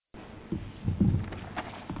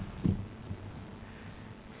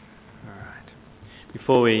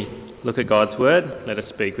Before we look at God's Word, let us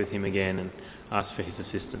speak with him again and ask for his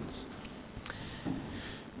assistance.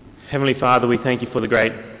 Heavenly Father, we thank you for the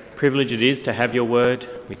great privilege it is to have your Word.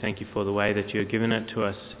 We thank you for the way that you have given it to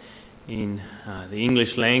us in the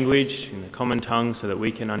English language, in the common tongue, so that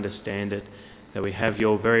we can understand it, that we have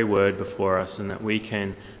your very Word before us and that we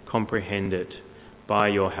can comprehend it by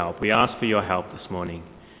your help. We ask for your help this morning.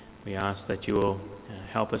 We ask that you will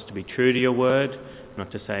help us to be true to your Word, not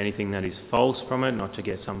to say anything that is false from it, not to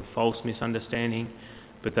get some false misunderstanding,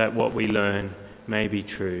 but that what we learn may be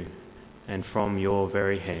true and from your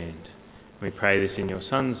very hand. We pray this in your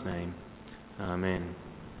Son's name. Amen.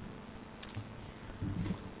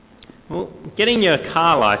 Well, getting your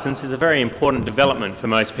car licence is a very important development for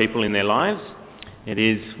most people in their lives. It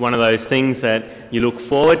is one of those things that you look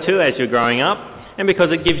forward to as you're growing up, and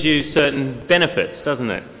because it gives you certain benefits, doesn't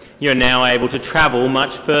it? You're now able to travel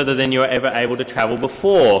much further than you were ever able to travel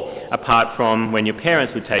before, apart from when your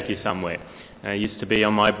parents would take you somewhere. I used to be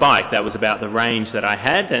on my bike. That was about the range that I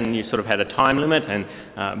had, and you sort of had a time limit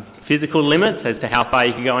and physical limits as to how far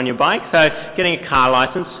you could go on your bike. So getting a car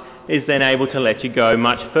licence is then able to let you go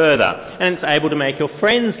much further, and it's able to make your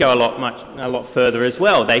friends go a lot further as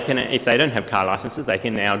well. They can, if they don't have car licences, they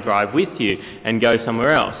can now drive with you and go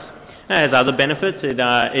somewhere else. It has other benefits.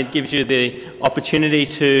 It gives you the opportunity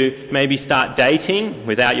to maybe start dating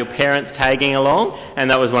without your parents tagging along, and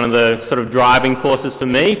that was one of the sort of driving forces for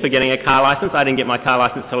me for getting a car licence. I didn't get my car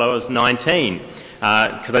licence till I was 19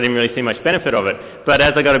 because I didn't really see much benefit of it. But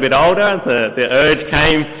as I got a bit older, the urge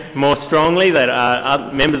came more strongly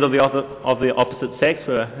that members of the opposite sex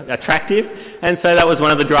were attractive, and so that was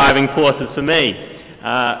one of the driving forces for me.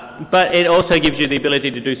 But it also gives you the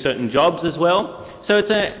ability to do certain jobs as well. So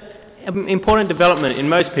it's an important development in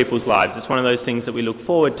most people's lives. It's one of those things that we look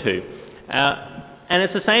forward to. And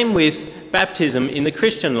it's the same with baptism in the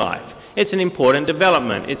Christian life. It's an important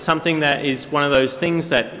development. It's something that is one of those things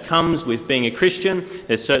that comes with being a Christian.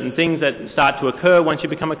 There's certain things that start to occur once you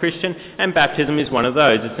become a Christian, and baptism is one of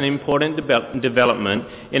those. It's an important development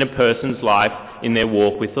in a person's life in their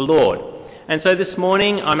walk with the Lord. And so this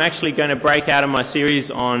morning I'm actually going to break out of my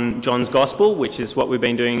series on John's Gospel, which is what we've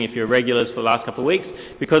been doing if you're regulars for the last couple of weeks,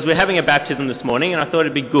 because we're having a baptism this morning, and I thought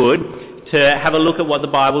it'd be good to have a look at what the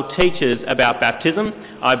Bible teaches about baptism.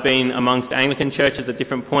 I've been amongst Anglican churches at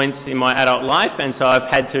different points in my adult life, and so I've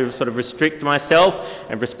had to sort of restrict myself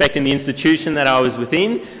and respecting the institution that I was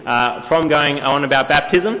within from going on about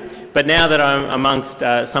baptism. But now that I'm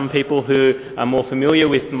amongst some people who are more familiar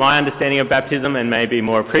with my understanding of baptism and maybe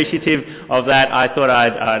more appreciative of that, I thought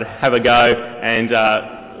I'd have a go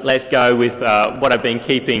and let's go with what I've been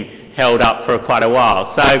keeping held up for quite a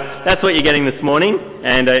while. So that's what you're getting this morning,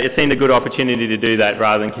 and it seemed a good opportunity to do that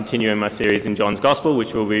rather than continuing my series in John's Gospel, which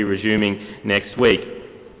we'll be resuming next week.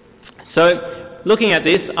 So looking at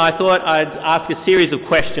this, I thought I'd ask a series of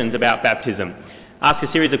questions about baptism. Ask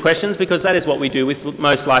a series of questions because that is what we do with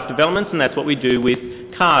most life developments, and that's what we do with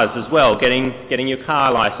cars as well, getting your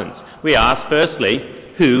car licence. We ask firstly,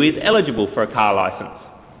 who is eligible for a car licence?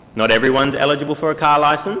 Not everyone's eligible for a car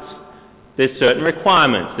licence. There's certain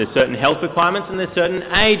requirements. There's certain health requirements, and there's certain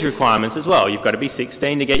age requirements as well. You've got to be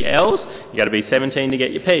 16 to get your L's, you've got to be 17 to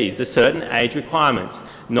get your P's. There's certain age requirements.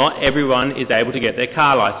 Not everyone is able to get their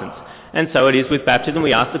car licence. And so it is with baptism.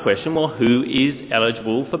 We ask the question, well, who is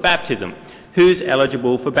eligible for baptism? Who's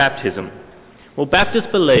eligible for baptism? Well,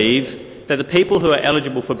 Baptists believe that the people who are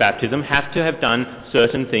eligible for baptism have to have done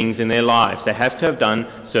certain things in their lives. They have to have done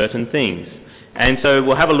certain things. And so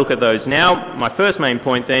we'll have a look at those now. My first main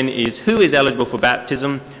point then is who is eligible for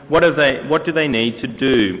baptism? What do they need to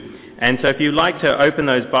do? And so if you'd like to open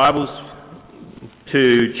those Bibles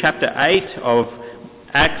to chapter 8 of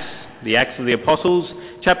Acts, the Acts of the Apostles,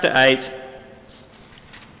 chapter 8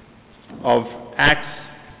 of Acts,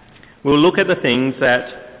 we'll look at the things that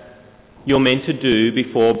you're meant to do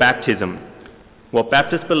before baptism. What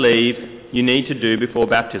Baptists believe you need to do before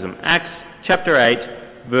baptism. Acts chapter 8,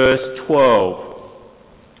 verse 12.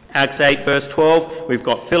 Acts 8, verse 12, we've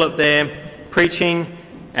got Philip there preaching,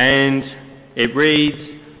 and it reads,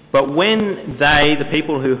 "But when they, the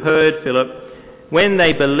people who heard Philip, when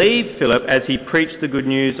they believed Philip as he preached the good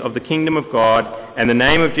news of the kingdom of God and the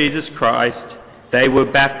name of Jesus Christ, they were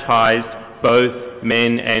baptized, both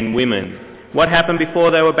men and women." What happened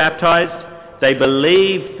before they were baptized? They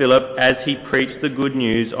believed Philip as he preached the good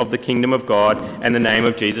news of the kingdom of God and the name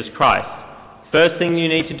of Jesus Christ. First thing you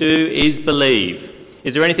need to do is believe.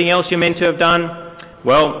 Is there anything else you're meant to have done?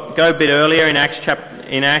 Well, go a bit earlier in Acts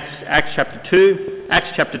chapter 2.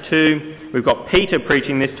 Acts chapter 2, we've got Peter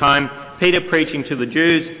preaching this time. Peter preaching to the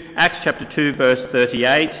Jews. Acts chapter 2, verse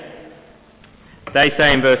 38. they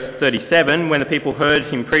say in verse 37, when the people heard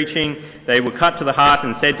him preaching, they were cut to the heart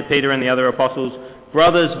and said to Peter and the other apostles,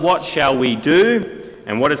 "Brothers, what shall we do?"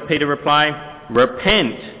 And what does Peter reply?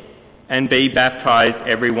 "Repent and be baptized,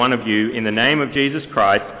 every one of you, in the name of Jesus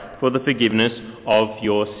Christ for the forgiveness of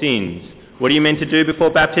your sins." What are you meant to do before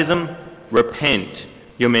baptism? Repent.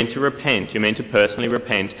 You're meant to repent. You're meant to personally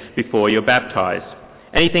repent before you're baptized.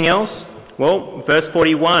 Anything else? Well, verse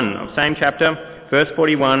 41 of same chapter, verse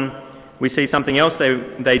 41, we see something else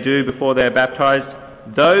they do before they're baptized.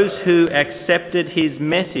 Those who accepted his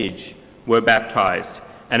message were baptized,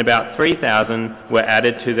 and about 3,000 were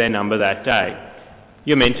added to their number that day.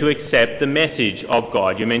 You're meant to accept the message of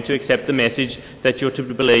God. You're meant to accept the message that you're to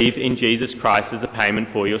believe in Jesus Christ as a payment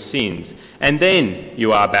for your sins. And then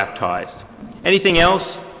you are baptized. Anything else?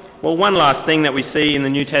 Well, one last thing that we see in the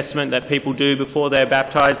New Testament that people do before they're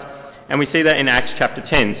baptized, and we see that in Acts chapter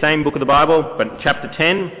 10. Same book of the Bible, but chapter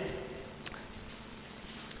 10.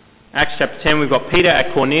 Acts chapter 10, we've got Peter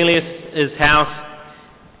at Cornelius' house,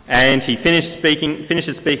 and he finishes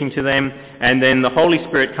speaking to them, and then the Holy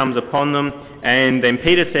Spirit comes upon them, and then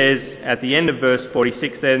Peter says at the end of verse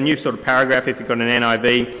 46, there's a new sort of paragraph if you've got an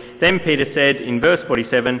NIV, then Peter said in verse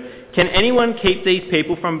 47, "Can anyone keep these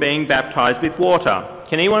people from being baptized with water?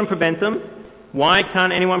 Can anyone prevent them? Why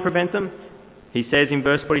can't anyone prevent them?" He says in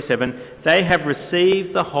verse 47, "They have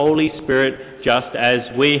received the Holy Spirit just as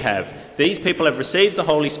we have." These people have received the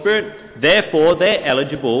Holy Spirit, therefore they're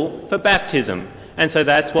eligible for baptism. And so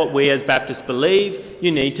that's what we as Baptists believe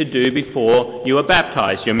you need to do before you are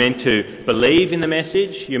baptized. You're meant to believe in the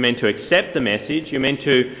message, you're meant to accept the message, you're meant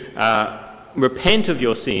to repent of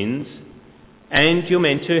your sins, and you're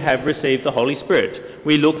meant to have received the Holy Spirit.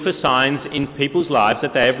 We look for signs in people's lives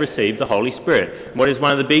that they have received the Holy Spirit. What is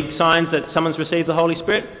one of the big signs that someone's received the Holy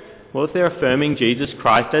Spirit? Well, if they're affirming Jesus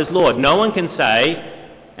Christ as Lord. No one can say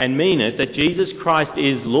and mean it that Jesus Christ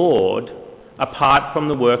is Lord apart from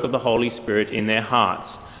the work of the Holy Spirit in their hearts.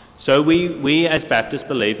 So we as Baptists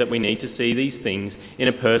believe that we need to see these things in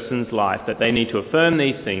a person's life, that they need to affirm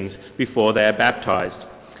these things before they are baptized.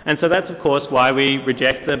 And so that's of course why we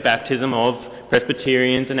reject the baptism of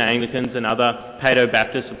Presbyterians and Anglicans and other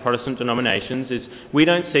Paedo-Baptist or Protestant denominations, is we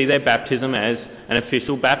don't see their baptism as an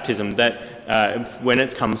official baptism that when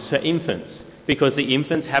it comes to infants, because the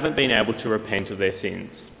infants haven't been able to repent of their sins.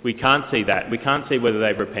 We can't see that. We can't see whether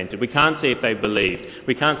they've repented. We can't see if they've believed.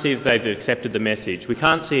 We can't see if they've accepted the message. We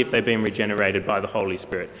can't see if they've been regenerated by the Holy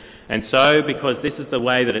Spirit. And so, because this is the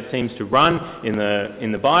way that it seems to run in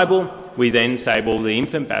the Bible, we then say, well, the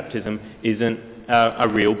infant baptism isn't a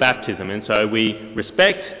real baptism. And so we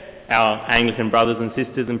respect our Anglican brothers and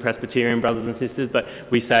sisters and Presbyterian brothers and sisters, but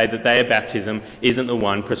we say that their baptism isn't the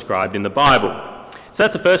one prescribed in the Bible. So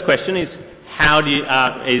that's the first question, is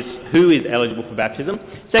who is eligible for baptism?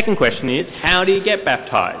 Second question is, how do you get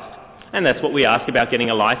baptized? And that's what we ask about getting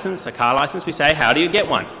a license, a car license. We say, how do you get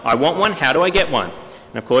one? I want one, how do I get one?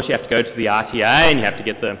 And of course you have to go to the RTA and you have to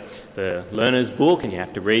get the learner's book and you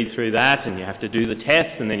have to read through that and you have to do the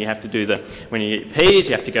tests, and then you have to do when you get P's,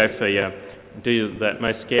 you have to go for do that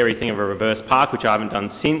most scary thing of a reverse park, which I haven't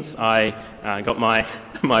done since I got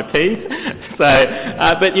my P's.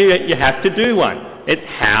 So, but you have to do one. It's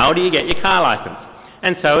how do you get your car license?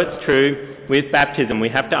 And so it's true with baptism. We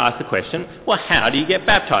have to ask the question, well, how do you get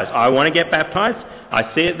baptized? I want to get baptized.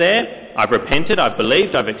 I see it there. I've repented. I've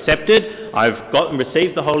believed. I've accepted. I've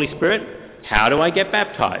received the Holy Spirit. How do I get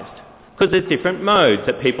baptized? Because there's different modes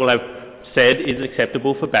that people have said is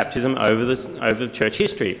acceptable for baptism over church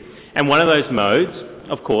history. And one of those modes,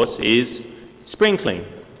 of course, is sprinkling,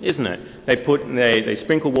 isn't it? They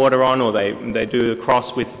sprinkle water on, or they do a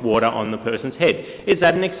cross with water on the person's head. Is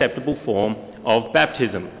that an acceptable form of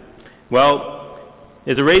baptism? Well,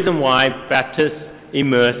 there's a reason why Baptists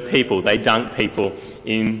immerse people. They dunk people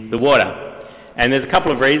in the water. And there's a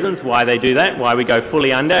couple of reasons why they do that, why we go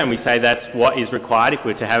fully under and we say that's what is required if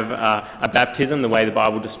we're to have a baptism the way the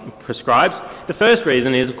Bible prescribes. The first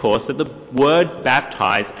reason is, of course, that the word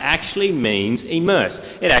baptize actually means immerse.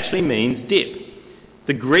 It actually means dip.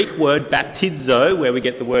 The Greek word baptizo, where we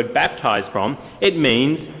get the word baptize from, it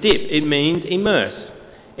means dip. It means immerse.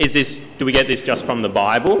 Do we get this just from the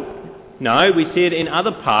Bible? No, we see it in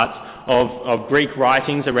other parts of Greek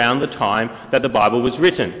writings around the time that the Bible was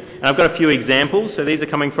written. And I've got a few examples. So these are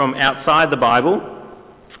coming from outside the Bible,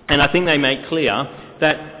 and I think they make clear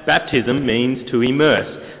that baptism means to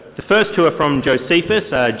immerse. The first two are from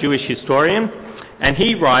Josephus, a Jewish historian, and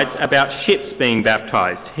he writes about ships being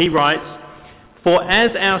baptized. He writes, "For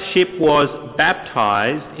as our ship was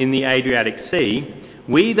baptized in the Adriatic Sea,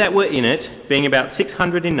 we that were in it, being about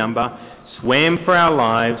 600 in number, swam for our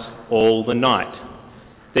lives all the night."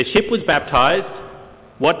 Their ship was baptized,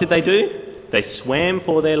 What did they do? They swam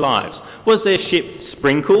for their lives. Was their ship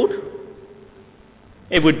sprinkled?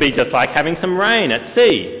 It would be just like having some rain at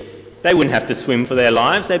sea. They wouldn't have to swim for their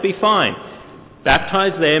lives, they'd be fine.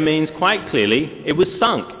 Baptized there means quite clearly it was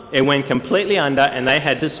sunk. It went completely under and they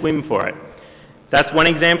had to swim for it. That's one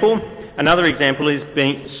example. Another example is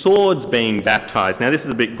swords being baptized. Now this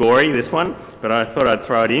is a bit gory, this one, but I thought I'd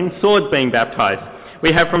throw it in. Swords being baptized.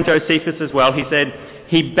 We have from Josephus as well, he said,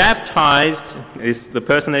 he baptized, is the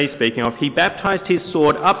person that he's speaking of, he baptized his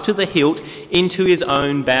sword up to the hilt into his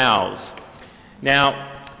own bowels. Now,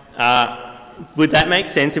 would that make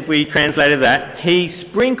sense if we translated that? He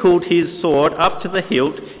sprinkled his sword up to the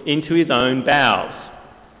hilt into his own bowels.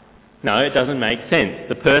 No, it doesn't make sense.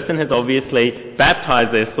 The person has obviously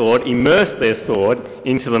baptized their sword, immersed their sword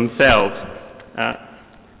into themselves.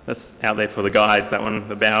 That's out there for the guys, that one,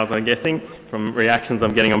 the bowels, I'm guessing, from reactions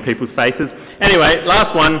I'm getting on people's faces. Anyway,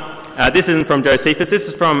 last one. This isn't from Josephus. This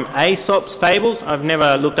is from Aesop's Fables. I've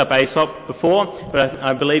never looked up Aesop before, but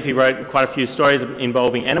I believe he wrote quite a few stories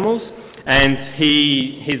involving animals. And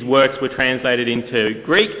his works were translated into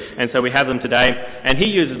Greek, and so we have them today. And he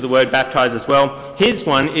uses the word baptize as well. His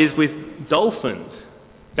one is with dolphins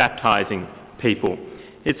baptizing people.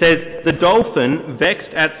 It says, the dolphin,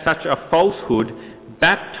 vexed at such a falsehood,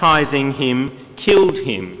 baptizing him, killed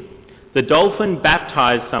him. The dolphin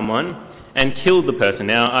baptized someone and killed the person.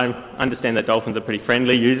 Now, I understand that dolphins are pretty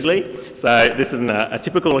friendly usually, so this isn't a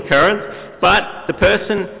typical occurrence. But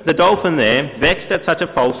the dolphin there, vexed at such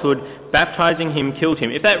a falsehood, baptizing him, killed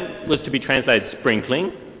him. If that was to be translated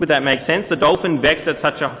sprinkling, would that make sense? The dolphin, vexed at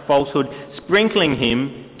such a falsehood, sprinkling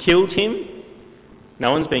him, killed him.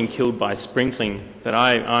 No one's been killed by sprinkling that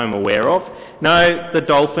I'm aware of. No, the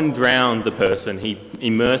dolphin drowned the person. He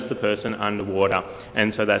immersed the person underwater,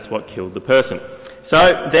 and so that's what killed the person.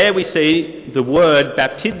 So there we see the word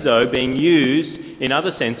baptizo being used in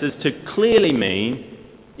other senses to clearly mean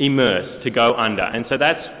immerse, to go under. And so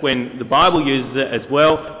that's when the Bible uses it as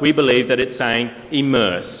well. We believe that it's saying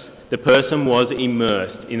immerse. The person was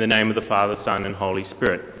immersed in the name of the Father, Son and Holy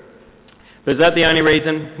Spirit. But is that the only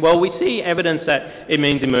reason? Well, we see evidence that it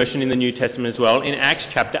means immersion in the New Testament as well in Acts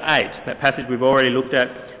chapter 8. That passage we've already looked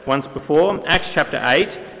at once before. Acts chapter 8,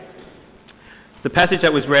 the passage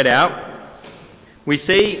that was read out, we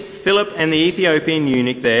see Philip and the Ethiopian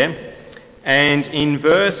eunuch there, and in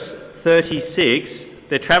verse 36,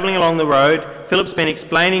 they're travelling along the road. Philip's been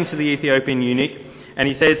explaining to the Ethiopian eunuch, and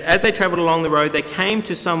he says, as they travelled along the road, they came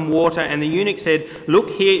to some water, and the eunuch said, look,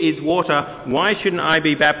 here is water. Why shouldn't I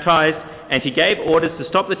be baptized? And he gave orders to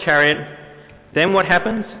stop the chariot. Then what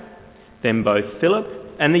happens? Then both Philip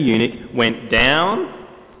and the eunuch went down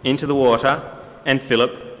into the water, and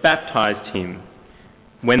Philip baptized him.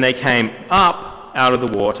 When they came up out of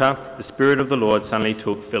the water, the Spirit of the Lord suddenly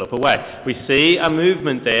took Philip away. We see a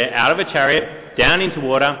movement there out of a chariot, down into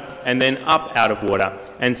water, and then up out of water.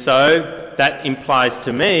 And so that implies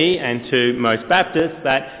to me and to most Baptists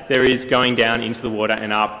that there is going down into the water,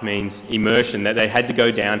 and up means immersion, that they had to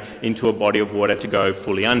go down into a body of water to go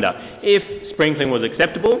fully under. If sprinkling was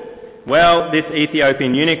acceptable, well, this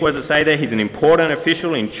Ethiopian eunuch, what does it say there? He's an important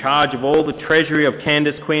official in charge of all the treasury of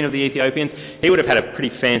Candace, Queen of the Ethiopians. He would have had a pretty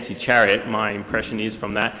fancy chariot, my impression is,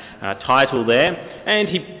 from that title there. And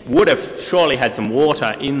he would have surely had some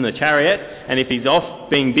water in the chariot, and if he's off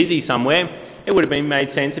being busy somewhere, it would have been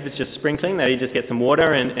made sense if it's just sprinkling, that he just get some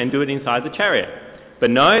water and do it inside the chariot. But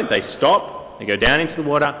no, they stop, they go down into the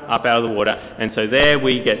water, up out of the water, and so there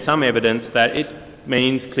we get some evidence that it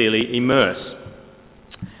means clearly immerse.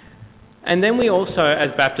 And then we also,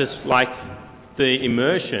 as Baptists, like the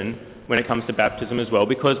immersion when it comes to baptism as well,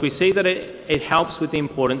 because we see that it helps with the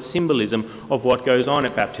important symbolism of what goes on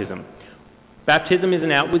at baptism. Baptism is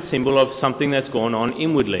an outward symbol of something that's gone on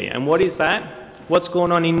inwardly. And what is that? What's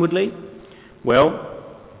gone on inwardly?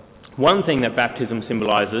 Well, one thing that baptism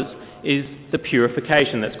symbolises is the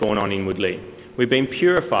purification that's gone on inwardly. We've been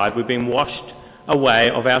purified, we've been washed away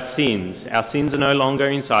of our sins. Our sins are no longer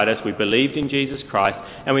inside us. We believed in Jesus Christ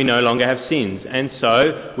and we no longer have sins. And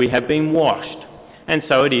so we have been washed. And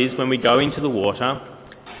so it is when we go into the water,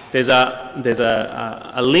 there's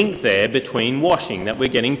a link there between washing, that we're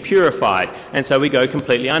getting purified. And so we go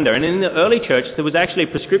completely under. And in the early church, there was actually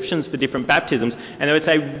prescriptions for different baptisms. And they would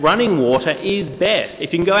say running water is best.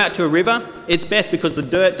 If you can go out to a river, it's best because the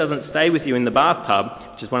dirt doesn't stay with you in the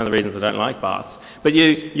bathtub, which is one of the reasons I don't like baths. But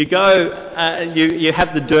you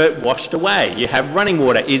have the dirt washed away. You have running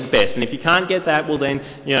water is best. And if you can't get that, well then,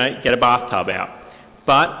 get a bathtub out.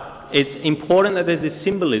 But it's important that there's this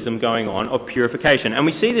symbolism going on of purification. And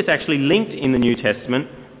we see this actually linked in the New Testament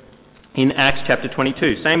in Acts chapter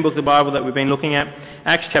 22. Same book of the Bible that we've been looking at.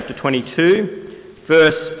 Acts chapter 22,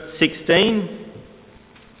 verse 16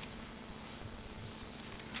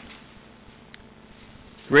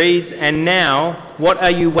 reads, "And now, what are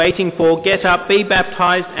you waiting for? Get up, be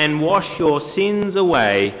baptized, and wash your sins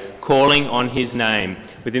away, calling on his name."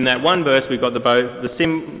 Within that one verse, we've got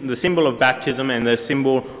the symbol of baptism and the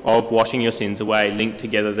symbol of washing your sins away linked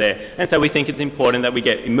together there. And so we think it's important that we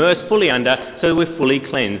get immersed fully under so that we're fully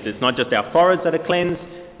cleansed. It's not just our foreheads that are cleansed,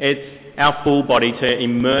 it's our full body to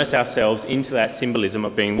immerse ourselves into that symbolism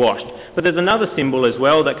of being washed. But there's another symbol as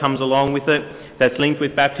well that comes along with it that's linked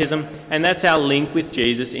with baptism, and that's our link with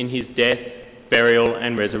Jesus in his death, burial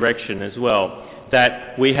and resurrection as well.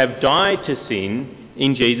 That we have died to sin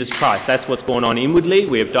in Jesus Christ. That's what's going on inwardly.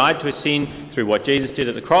 We have died to sin through what Jesus did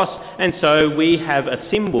at the cross, and so we have a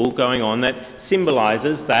symbol going on that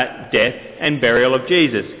symbolises that death and burial of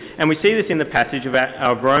Jesus. And we see this in the passage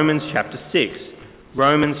of Romans chapter 6.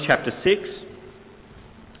 Romans chapter 6,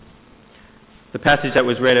 the passage that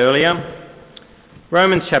was read earlier.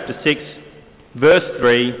 Romans chapter 6, verse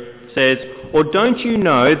 3 says, "Or don't you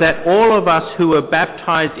know that all of us who were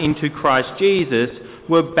baptized into Christ Jesus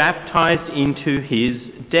were baptized into his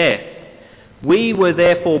death? We were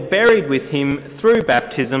therefore buried with him through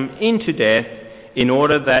baptism into death, in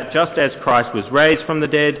order that just as Christ was raised from the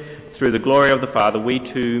dead through the glory of the Father, we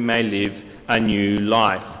too may live a new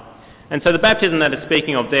life." And so the baptism that it's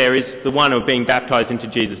speaking of there is the one of being baptized into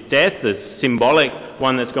Jesus' death, the symbolic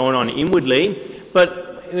one that's going on inwardly,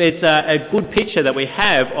 but it's a good picture that we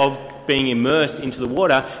have of being immersed into the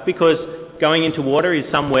water, because going into water is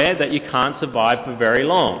somewhere that you can't survive for very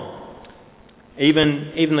long.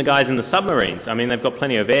 Even the guys in the submarines, I mean, they've got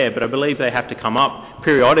plenty of air, but I believe they have to come up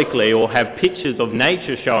periodically or have pictures of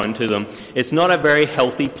nature shown to them. It's not a very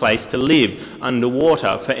healthy place to live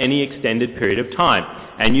underwater for any extended period of time,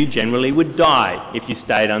 and you generally would die if you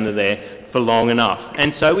stayed under there for long enough.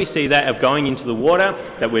 And so we see that of going into the water,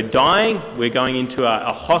 that we're dying, we're going into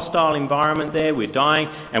a hostile environment there, we're dying,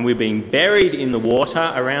 and we're being buried in the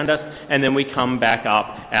water around us, and then we come back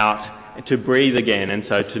up out to breathe again, and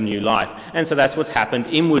so to new life. And so that's what's happened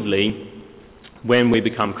inwardly when we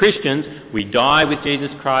become Christians. We die with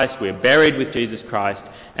Jesus Christ, we're buried with Jesus Christ,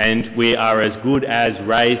 and we are as good as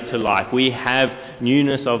raised to life. We have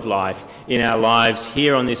newness of life in our lives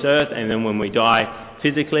here on this earth, and then when we die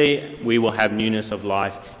physically, we will have newness of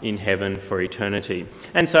life in heaven for eternity.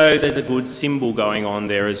 And so there's a good symbol going on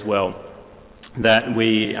there as well, that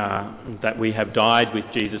we have died with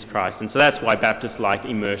Jesus Christ. And so that's why Baptists like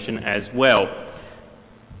immersion as well.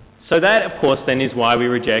 So that, of course, then is why we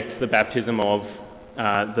reject the baptism of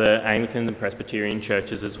the Anglican and Presbyterian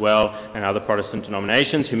churches as well, and other Protestant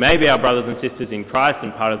denominations who may be our brothers and sisters in Christ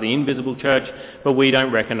and part of the invisible church, but we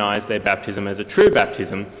don't recognise their baptism as a true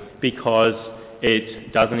baptism because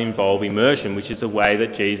it doesn't involve immersion, which is the way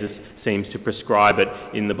that Jesus seems to prescribe it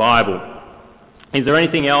in the Bible. Is there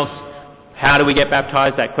anything else? How do we get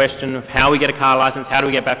baptised? That question of how we get a car licence, how do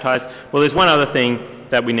we get baptised? Well, there's one other thing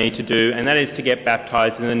that we need to do, and that is to get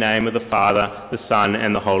baptised in the name of the Father, the Son,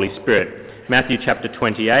 and the Holy Spirit. Matthew chapter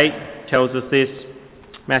 28 tells us this.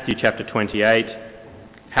 Matthew chapter 28.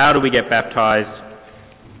 How do we get baptised?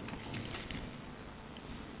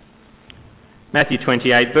 Matthew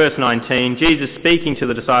 28, verse 19, Jesus speaking to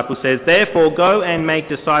the disciples says, "Therefore go and make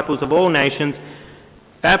disciples of all nations,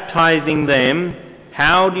 baptizing them."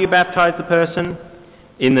 How do you baptize the person?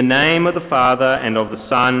 In the name of the Father and of the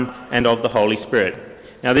Son and of the Holy Spirit.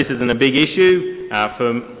 Now this isn't a big issue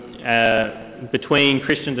between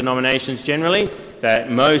Christian denominations generally,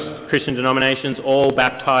 that most Christian denominations all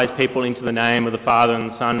baptize people into the name of the Father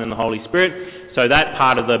and the Son and the Holy Spirit. So that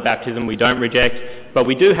part of the baptism we don't reject, but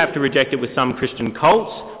we do have to reject it with some Christian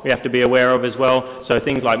cults we have to be aware of as well. So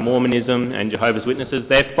things like Mormonism and Jehovah's Witnesses,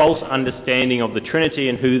 their false understanding of the Trinity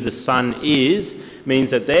and who the Son is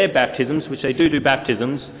means that their baptisms, which they do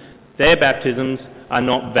baptisms, their baptisms are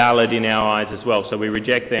not valid in our eyes as well. So we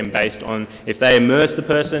reject them based on, if they immerse the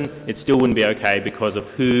person, it still wouldn't be okay because of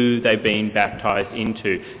who they've been baptised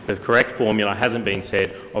into. The correct formula hasn't been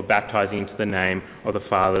said of baptising into the name of the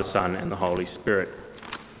Father, Son and the Holy Spirit.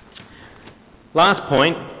 Last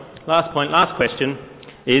question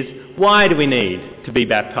is, why do we need to be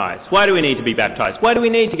baptised? Why do we need to be baptised? Why do we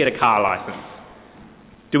need to get a car licence?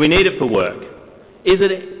 Do we need it for work? Is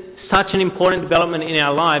it such an important development in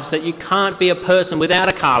our lives that you can't be a person without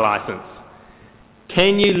a car licence?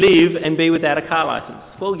 Can you live and be without a car licence?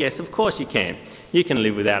 Well, yes, of course you can. You can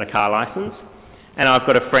live without a car licence. And I've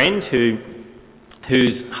got a friend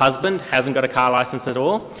whose husband hasn't got a car licence at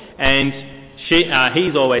all, and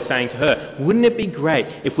he's always saying to her, wouldn't it be great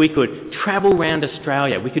if we could travel around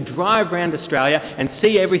Australia? We could drive around Australia and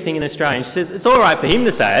see everything in Australia. And she says, it's all right for him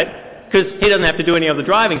to say it, because he doesn't have to do any of the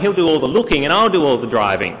driving. He'll do all the looking and I'll do all the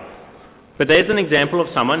driving. But there's an example of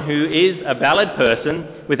someone who is a valid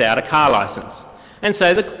person without a car licence. And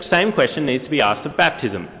so the same question needs to be asked of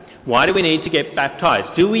baptism. Why do we need to get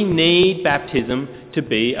baptised? Do we need baptism to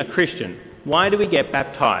be a Christian? Why do we get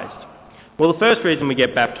baptised? Well, the first reason we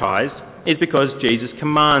get baptised is because Jesus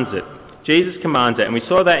commands it. Jesus commands it, and we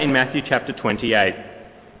saw that in Matthew chapter 28,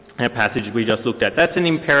 a passage we just looked at. That's an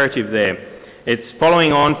imperative there. It's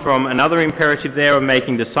following on from another imperative there of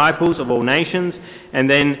making disciples of all nations, and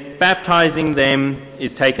then baptising them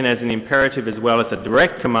is taken as an imperative as well as a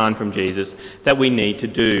direct command from Jesus that we need to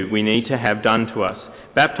do, we need to have done to us.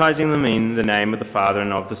 Baptising them in the name of the Father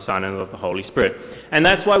and of the Son and of the Holy Spirit. And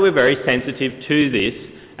that's why we're very sensitive to this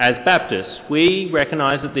as Baptists. We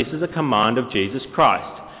recognise that this is a command of Jesus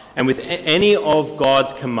Christ. And with any of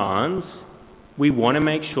God's commands, we want to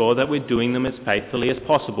make sure that we're doing them as faithfully as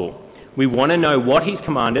possible. We want to know what he's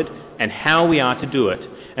commanded and how we are to do it.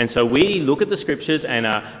 And so we look at the scriptures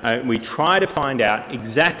and we try to find out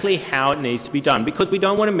exactly how it needs to be done, because we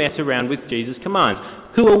don't want to mess around with Jesus' commands.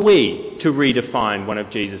 Who are we to redefine one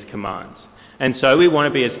of Jesus' commands? And so we want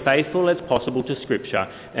to be as faithful as possible to Scripture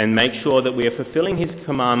and make sure that we are fulfilling his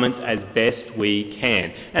commandments as best we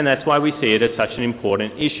can. And that's why we see it as such an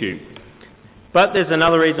important issue. But there's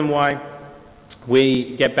another reason why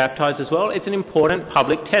we get baptised as well. It's an important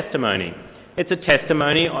public testimony. It's a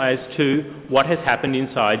testimony as to what has happened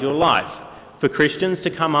inside your life. For Christians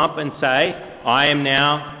to come up and say, I am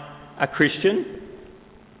now a Christian,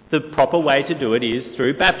 the proper way to do it is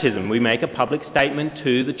through baptism. We make a public statement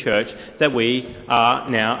to the church that we are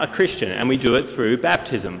now a Christian, and we do it through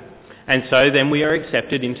baptism. And so then we are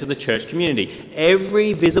accepted into the church community.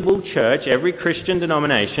 Every visible church, every Christian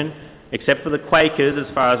denomination, except for the Quakers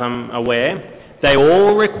as far as I'm aware, they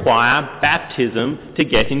all require baptism to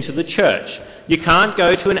get into the church. You can't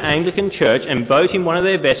go to an Anglican church and vote in one of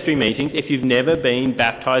their vestry meetings if you've never been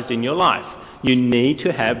baptised in your life. You need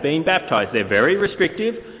to have been baptised. They're very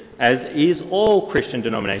restrictive, as is all Christian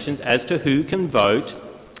denominations, as to who can vote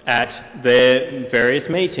at their various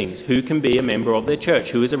meetings, who can be a member of their church,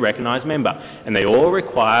 who is a recognised member. And they all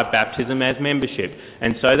require baptism as membership.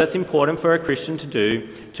 And so that's important for a Christian to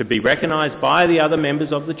do, to be recognised by the other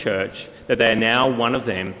members of the church, that they are now one of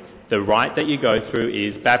them. The rite that you go through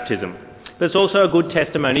is baptism. But it's also a good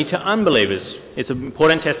testimony to unbelievers. It's an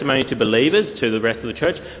important testimony to believers, to the rest of the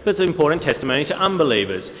church, but it's an important testimony to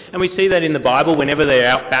unbelievers. And we see that in the Bible, whenever they're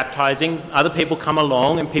out baptising, other people come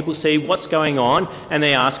along and people see what's going on and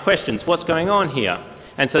they ask questions. What's going on here?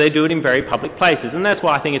 And so they do it in very public places. And that's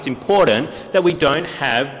why I think it's important that we don't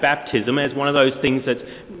have baptism as one of those things that's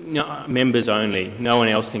members only. No one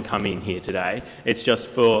else can come in here today. It's just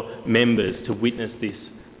for members to witness this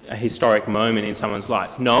a historic moment in someone's life.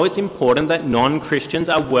 No, it's important that non-Christians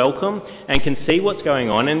are welcome and can see what's going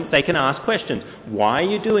on, and they can ask questions. Why are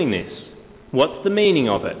you doing this? What's the meaning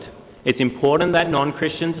of it? It's important that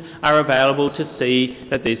non-Christians are available to see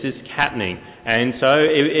that this is happening. And so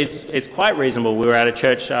it's quite reasonable. We were at a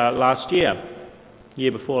church last year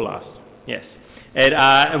before last, yes,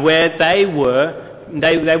 where they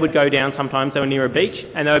would go down sometimes. They were near a beach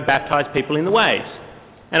and they would baptise people in the waves.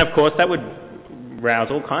 And of course that would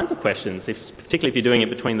rouse all kinds of questions, particularly if you're doing it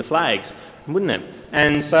between the flags, wouldn't it?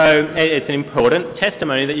 And so it's an important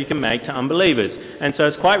testimony that you can make to unbelievers. And so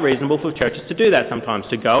it's quite reasonable for churches to do that sometimes,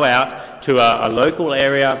 to go out to a local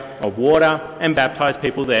area of water and baptise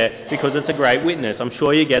people there, because it's a great witness. I'm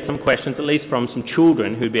sure you get some questions, at least from some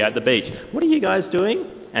children who'd be at the beach. What are you guys doing?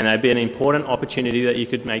 And that'd be an important opportunity that you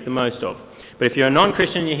could make the most of. But if you're a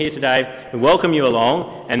non-Christian and you're here today, we welcome you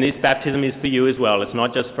along, and this baptism is for you as well. It's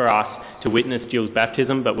not just for us to witness Jill's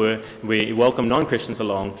baptism, but we welcome non-Christians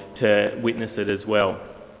along to witness it as well.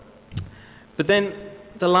 But then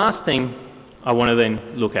the last thing I want to then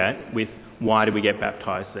look at with why do we get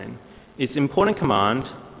baptised then? It's an important command,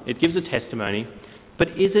 it gives a testimony, but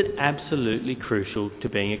is it absolutely crucial to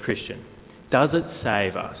being a Christian? Does it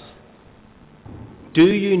save us? Do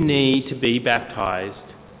you need to be baptised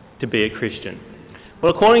to be a Christian?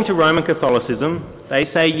 Well, according to Roman Catholicism, they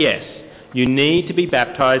say yes. You need to be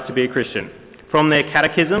baptised to be a Christian. From their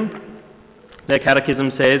catechism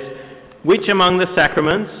says, which among the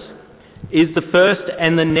sacraments is the first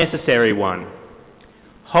and the necessary one?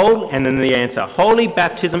 And then the answer, holy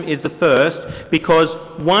baptism is the first, because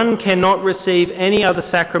one cannot receive any other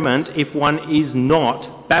sacrament if one is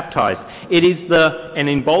not baptised. It is and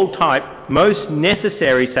in bold type, most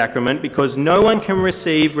necessary sacrament, because no one can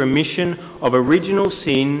receive remission of original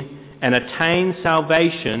sin and attain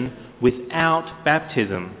salvation without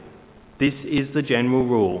baptism. This is the general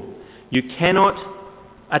rule. You cannot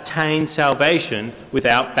attain salvation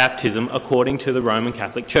without baptism according to the Roman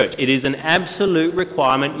Catholic Church. It is an absolute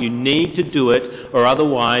requirement. You need to do it, or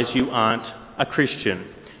otherwise you aren't a Christian.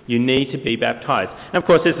 You need to be baptised. And of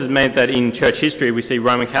course, this has meant that in church history we see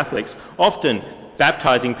Roman Catholics often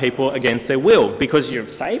baptising people against their will because you're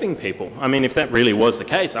saving people. I mean, if that really was the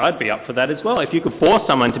case, I'd be up for that as well. If you could force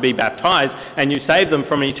someone to be baptised and you save them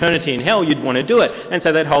from an eternity in hell, you'd want to do it. And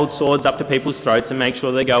so they'd hold swords up to people's throats and make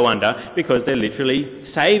sure they go under because they're literally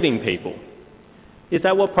saving people. Is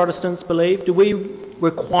that what Protestants believe? Do we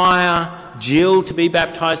require Jill to be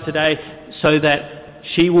baptised today so that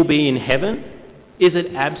she will be in heaven? Is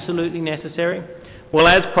it absolutely necessary? Well,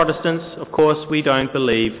 as Protestants, of course, we don't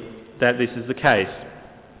believe that this is the case.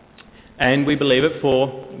 And we believe it for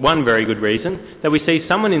one very good reason, that we see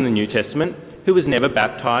someone in the New Testament who was never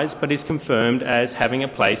baptised but is confirmed as having a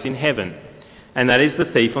place in heaven. And that is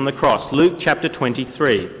the thief on the cross. Luke chapter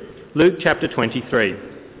 23. Luke chapter 23.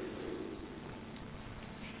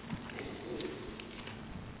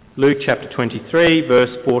 Luke chapter 23,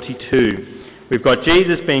 verse 42. We've got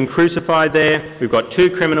Jesus being crucified there. We've got two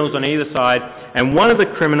criminals on either side. And one of the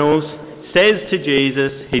criminals says to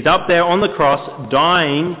Jesus, he's up there on the cross,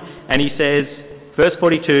 dying, and he says, verse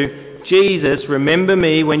 42, "Jesus, remember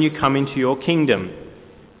me when you come into your kingdom."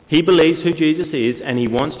 He believes who Jesus is, and he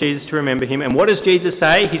wants Jesus to remember him. And what does Jesus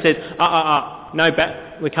say? He says,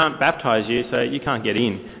 we can't baptise you, so you can't get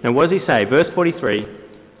in. And what does he say? Verse 43,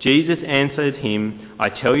 Jesus answered him, "I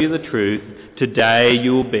tell you the truth, today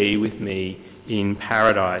you will be with me in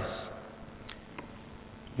paradise."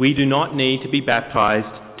 We do not need to be baptised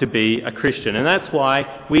to be a Christian, and that's why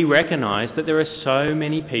we recognise that there are so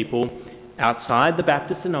many people outside the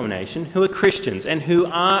Baptist denomination who are Christians and who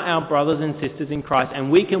are our brothers and sisters in Christ, and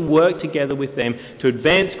we can work together with them to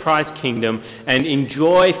advance Christ's kingdom and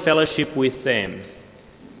enjoy fellowship with them.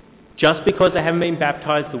 Just because they haven't been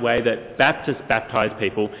baptised the way that Baptists baptise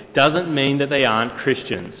people doesn't mean that they aren't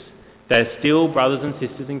Christians. They're still brothers and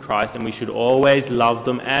sisters in Christ, and we should always love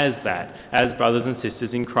them as that, as brothers and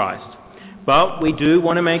sisters in Christ. But we do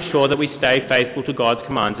want to make sure that we stay faithful to God's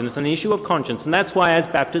commands, and it's an issue of conscience. And that's why as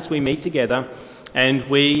Baptists we meet together and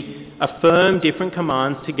we affirm different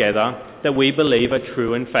commands together that we believe are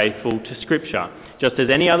true and faithful to Scripture. Just as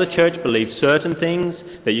any other church believes certain things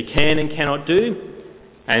that you can and cannot do,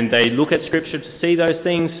 and they look at Scripture to see those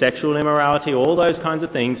things, sexual immorality, all those kinds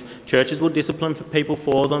of things, churches will discipline people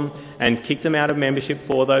for them and kick them out of membership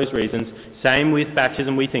for those reasons. Same with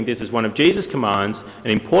baptism. We think this is one of Jesus' commands,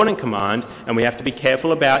 an important command, and we have to be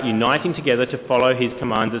careful about uniting together to follow his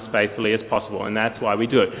commands as faithfully as possible, and that's why we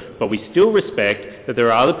do it. But we still respect that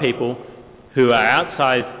there are other people who are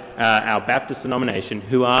outside our Baptist denomination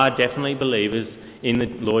who are definitely believers in the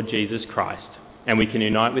Lord Jesus Christ. And we can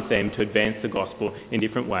unite with them to advance the gospel in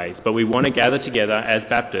different ways. But we want to gather together as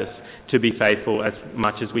Baptists to be faithful as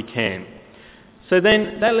much as we can. So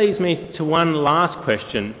then that leads me to one last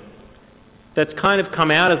question that's kind of come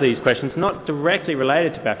out of these questions, not directly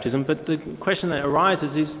related to baptism, but the question that arises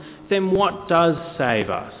is, then what does save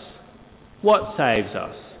us? What saves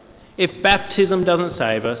us? If baptism doesn't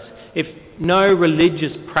save us, if no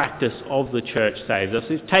religious practice of the church saves us,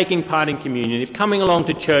 if taking part in communion, if coming along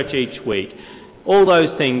to church each week, all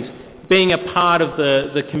those things, being a part of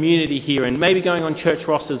the community here and maybe going on church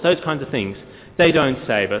rosters, those kinds of things, they don't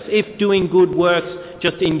save us. If doing good works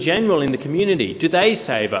just in general in the community, do they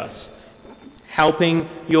save us? Helping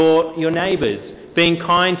your neighbours, being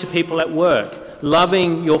kind to people at work,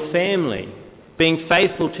 loving your family, being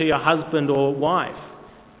faithful to your husband or wife,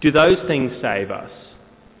 do those things save us?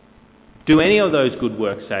 Do any of those good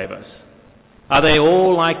works save us? Are they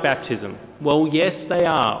all like baptism? Well, yes, they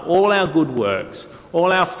are. All our good works,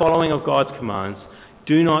 all our following of God's commands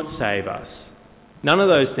do not save us. None of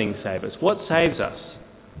those things save us. What saves us?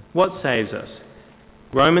 What saves us?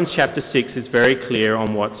 Romans chapter 6 is very clear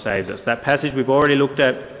on what saves us. That passage we've already looked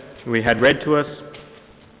at, we had read to us.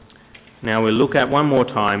 Now we'll look at one more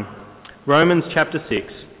time. Romans chapter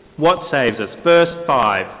 6. What saves us? Verse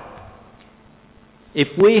 5. If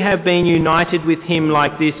we have been united with him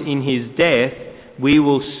like this in his death, we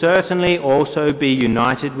will certainly also be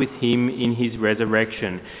united with him in his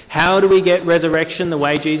resurrection. How do we get resurrection the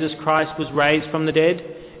way Jesus Christ was raised from the dead?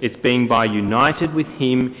 It's being by united with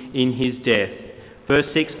him in his death. Verse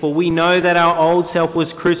 6, for we know that our old self was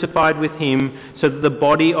crucified with him so that the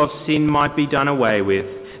body of sin might be done away with,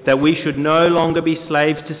 that we should no longer be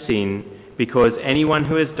slaves to sin, because anyone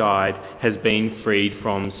who has died has been freed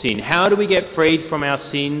from sin. How do we get freed from our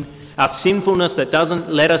sin? Our sinfulness that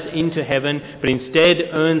doesn't let us into heaven, but instead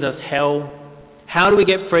earns us hell. How do we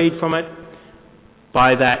get freed from it?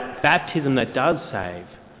 By that baptism that does save.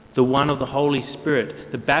 the one of the Holy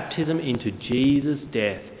Spirit, the baptism into Jesus'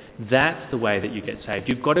 death. That's the way that you get saved.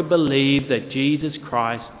 You've got to believe that Jesus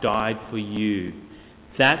Christ died for you.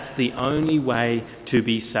 That's the only way to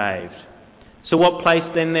be saved. So what place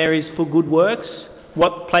then there is for good works?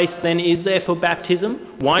 What place then is there for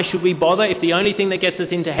baptism? Why should we bother? If the only thing that gets us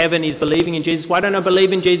into heaven is believing in Jesus, why don't I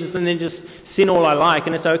believe in Jesus and then just sin all I like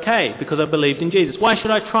and it's okay because I believed in Jesus? Why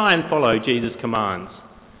should I try and follow Jesus' commands?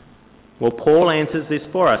 Well, Paul answers this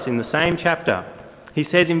for us in the same chapter. He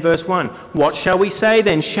says in verse 1, "What shall we say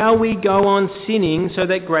then? Shall we go on sinning so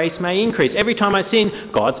that grace may increase?" Every time I sin,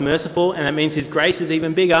 God's merciful and that means His grace is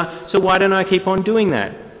even bigger, so why don't I keep on doing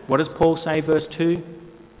that? What does Paul say, verse 2?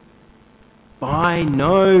 By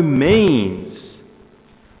no means.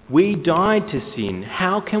 We died to sin.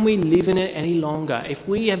 How can we live in it any longer? If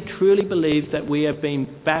we have truly believed that we have been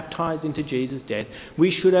baptized into Jesus' death,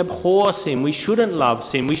 we should abhor sin. We shouldn't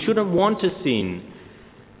love sin. We shouldn't want to sin.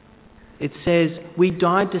 It says, we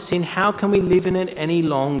died to sin. How can we live in it any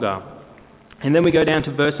longer? And then we go down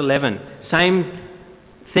to verse 11. Same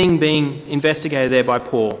thing being investigated there by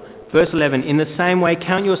Paul. Verse 11, "In the same way,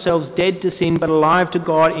 count yourselves dead to sin, but alive to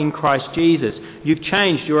God in Christ Jesus." You've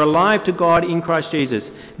changed. You're alive to God in Christ Jesus.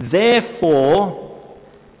 Therefore,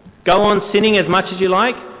 go on sinning as much as you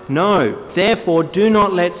like? No. Therefore, do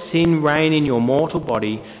not let sin reign in your mortal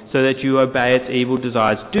body so that you obey its evil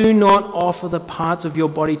desires. Do not offer the parts of your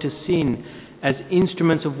body to sin as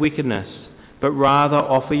instruments of wickedness, but rather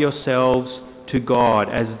offer yourselves to God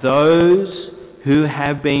as those who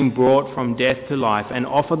have been brought from death to life, and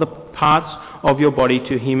offer the parts of your body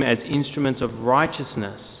to Him as instruments of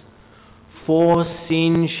righteousness. For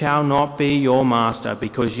sin shall not be your master,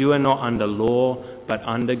 because you are not under law, but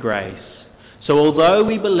under grace. So although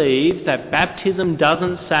we believe that baptism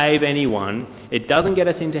doesn't save anyone, it doesn't get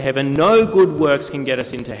us into heaven, no good works can get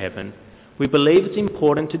us into heaven, we believe it's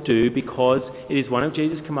important to do because it is one of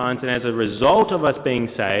Jesus' commands, and as a result of us being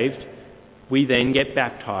saved, we then get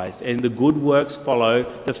baptized, and the good works follow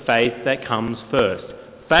the faith that comes first.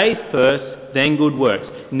 Faith first, then good works.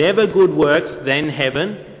 Never good works, then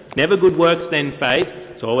heaven. Never good works, then faith.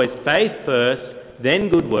 It's always faith first, then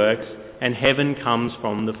good works, and heaven comes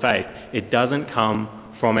from the faith. It doesn't come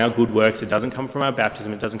from our good works. It doesn't come from our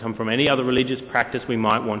baptism. It doesn't come from any other religious practice we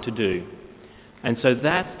might want to do. And so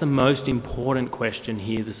that's the most important question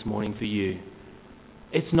here this morning for you.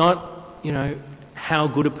 It's not, how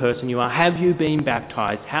good a person you are. Have you been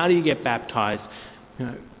baptized? How do you get baptized?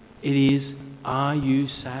 It is, are you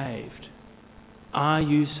saved? Are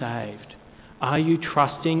you saved? Are you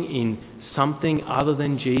trusting in something other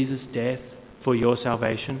than Jesus' death for your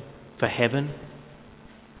salvation, for heaven?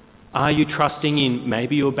 Are you trusting in,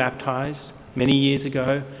 maybe you were baptized many years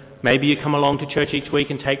ago, maybe you come along to church each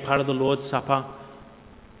week and take part of the Lord's Supper,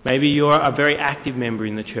 maybe you're a very active member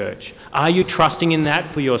in the church. Are you trusting in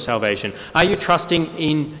that for your salvation? Are you trusting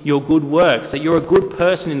in your good works, that you're a good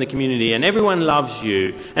person in the community and everyone loves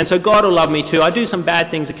you, and so God will love me too? I do some bad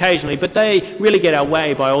things occasionally, but they really get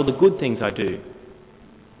outweighed by all the good things I do.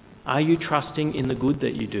 Are you trusting in the good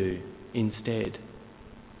that you do instead?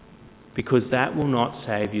 Because that will not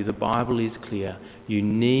save you. The Bible is clear. You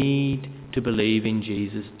need to believe in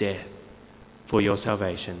Jesus' death for your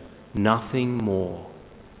salvation. Nothing more.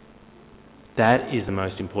 That is the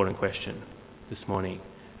most important question this morning.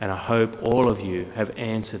 And I hope all of you have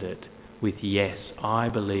answered it with yes, I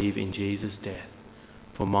believe in Jesus' death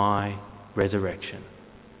for my resurrection.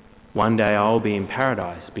 One day I'll be in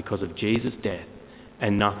paradise because of Jesus' death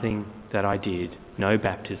and nothing that I did. No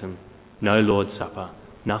baptism, no Lord's Supper,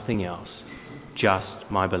 nothing else. Just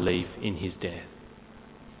my belief in His death.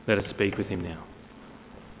 Let us speak with Him now.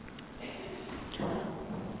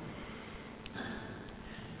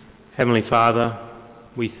 Heavenly Father,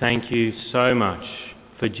 we thank You so much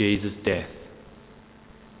for Jesus' death,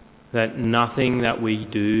 that nothing that we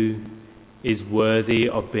do is worthy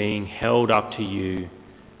of being held up to You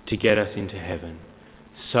to get us into heaven.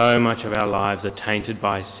 So much of our lives are tainted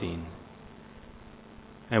by sin,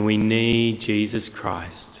 and we need Jesus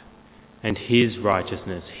Christ and His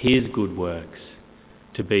righteousness, His good works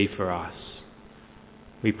to be for us.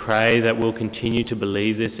 We pray that we'll continue to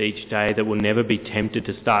believe this each day, that we'll never be tempted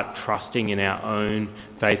to start trusting in our own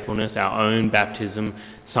faithfulness, our own baptism,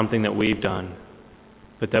 something that we've done,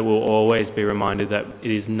 but that we'll always be reminded that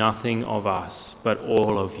it is nothing of us, but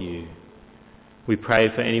all of You. We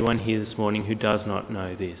pray for anyone here this morning who does not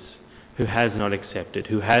know this, who has not accepted,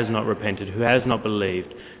 who has not repented, who has not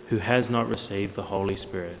believed, who has not received the Holy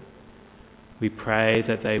Spirit. We pray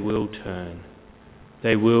that they will turn.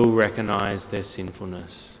 They will recognise their sinfulness,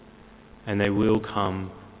 and they will come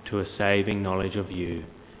to a saving knowledge of You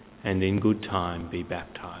and in good time be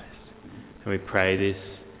baptized. And we pray this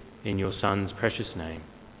in your Son's precious name.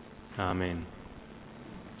 Amen.